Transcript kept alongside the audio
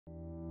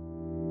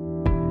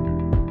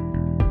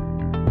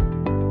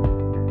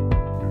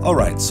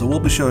Alright, so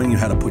we'll be showing you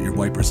how to put your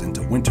wipers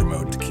into winter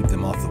mode to keep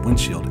them off the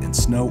windshield in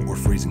snow or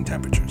freezing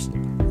temperatures,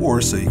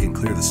 or so you can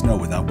clear the snow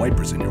without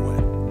wipers in your way.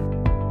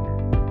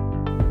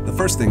 The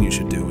first thing you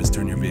should do is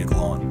turn your vehicle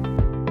on.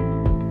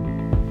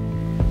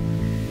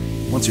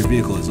 Once your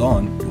vehicle is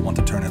on, you'll want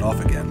to turn it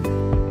off again.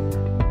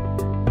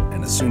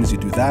 And as soon as you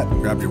do that,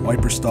 grab your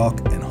wiper stalk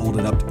and hold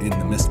it up in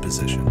the mist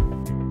position.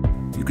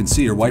 You can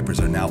see your wipers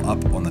are now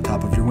up on the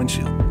top of your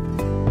windshield.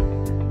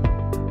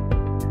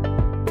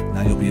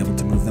 Now you'll be able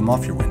to move them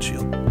off your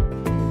windshield.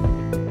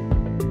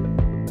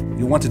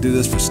 You'll want to do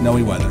this for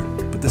snowy weather,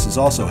 but this is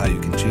also how you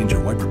can change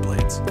your wiper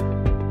blades.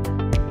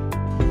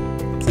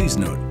 Please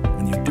note,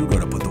 when you do go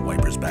to put the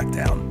wipers back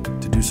down,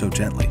 to do so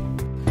gently.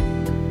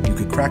 You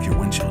could crack your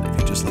windshield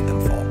if you just let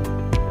them fall.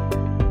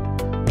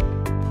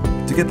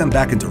 To get them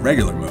back into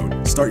regular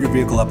mode, start your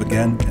vehicle up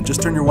again and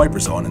just turn your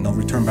wipers on and they'll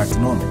return back to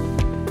normal.